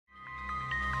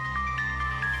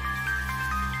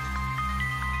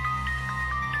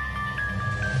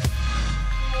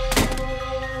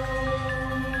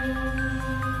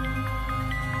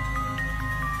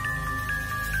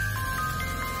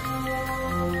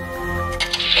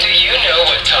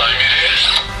what time it is?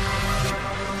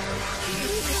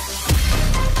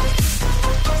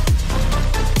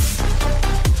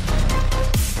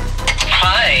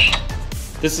 Hi.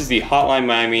 This is the Hotline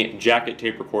Miami jacket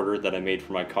tape recorder that I made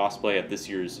for my cosplay at this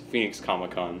year's Phoenix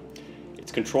Comic-Con.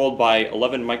 It's controlled by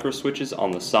 11 micro switches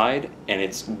on the side, and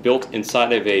it's built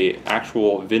inside of a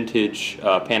actual vintage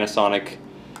Panasonic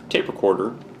tape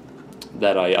recorder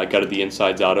that I gutted the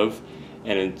insides out of,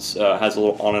 and it has a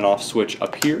little on and off switch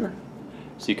up here,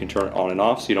 so you can turn it on and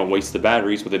off so you don't waste the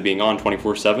batteries with it being on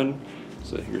 24/7.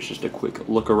 So here's just a quick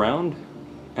look around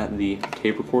at the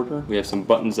tape recorder. We have some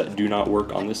buttons that do not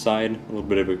work on this side, a little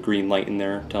bit of a green light in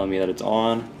there telling me that it's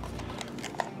on.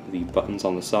 The buttons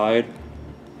on the side.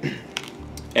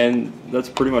 And that's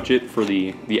pretty much it for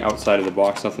the outside of the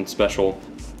box, nothing special.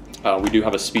 We do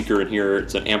have a speaker in here.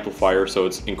 It's an amplifier, so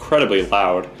it's incredibly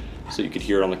loud, so you could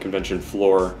hear it on the convention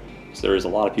floor. So there is a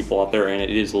lot of people out there, and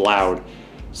it is loud.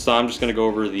 So I'm just going to go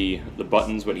over the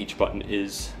buttons, what each button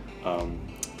is.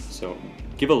 So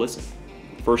give a listen.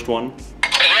 First one.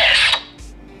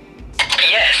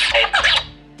 Yes.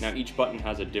 Now each button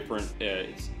has a different,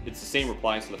 it's the same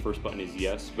reply, so the first button is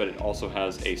yes, but it also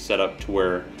has a setup to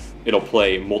where it'll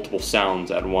play multiple sounds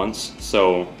at once.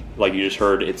 So like you just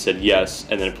heard, it said yes,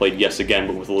 and then it played yes again,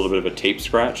 but with a little bit of a tape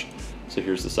scratch. So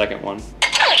here's the second one.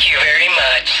 Thank you very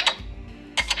much.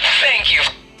 Thank you.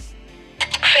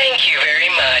 Thank you very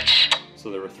much.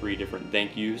 So there were 3 different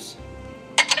thank yous.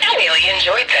 I really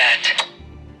enjoyed that.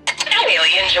 I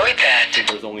really enjoyed I think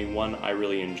that. there's only one I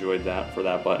really enjoyed that for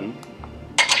that button.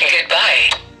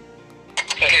 Goodbye.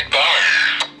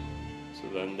 Goodbye. So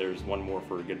then there's one more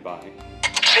for goodbye.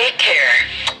 Take care.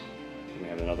 And we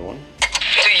have another one.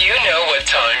 Do you know what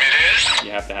time it is?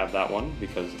 You have to have that one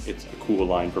because it's a cool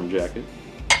line from Jacket.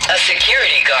 A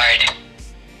security guard.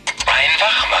 Ein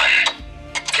Wachmann.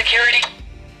 Security.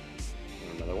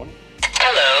 And another one.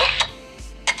 Hello.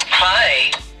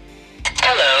 Hi.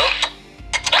 Hello.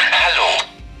 Hello.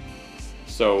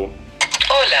 So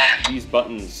Hola. these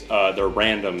buttons, they're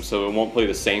random, so it won't play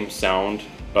the same sound.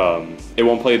 It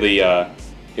won't play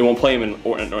them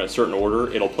in a certain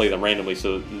order. It'll play them randomly,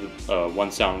 so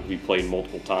one sound can be played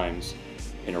multiple times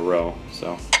in a row.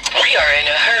 So We are in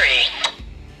a hurry.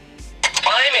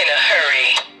 I'm in a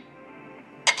hurry.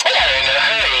 We are in a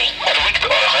hurry.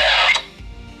 With horaire.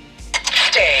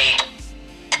 Stay.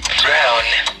 Down.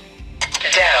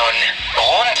 Down.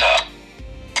 Runter.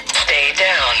 Stay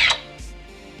down.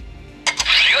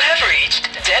 You have reached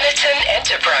Denison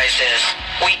Enterprises.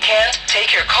 We can't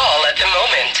take your call at the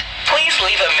moment. Please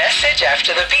leave a message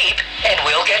after the beep, and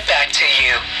we'll get back to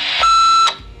you.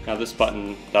 now this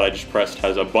button that I just pressed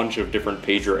has a bunch of different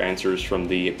pager answers from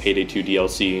the Payday 2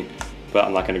 DLC, but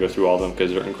I'm not going to go through all of them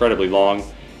because they're incredibly long.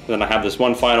 And then I have this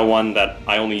one final one that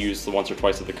I only used once or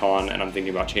twice at the con, and I'm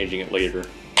thinking about changing it later.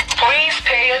 Please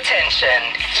pay attention.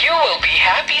 You will be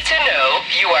happy to know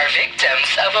you are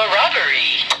victims of a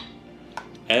robbery.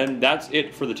 And that's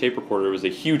it for the tape recorder. It was a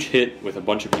huge hit with a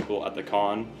bunch of people at the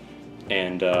con,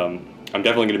 and I'm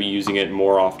definitely going to be using it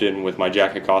more often with my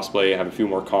jacket cosplay. I have a few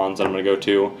more cons that I'm going to go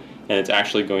to, and it's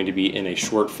actually going to be in a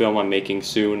short film I'm making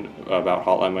soon about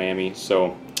Hotline Miami.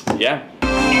 So, yeah.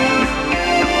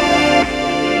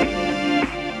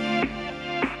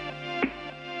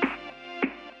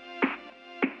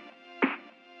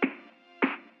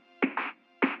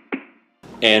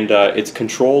 And it's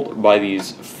controlled by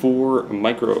these 4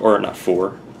 micro, or not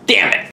 4, damn it!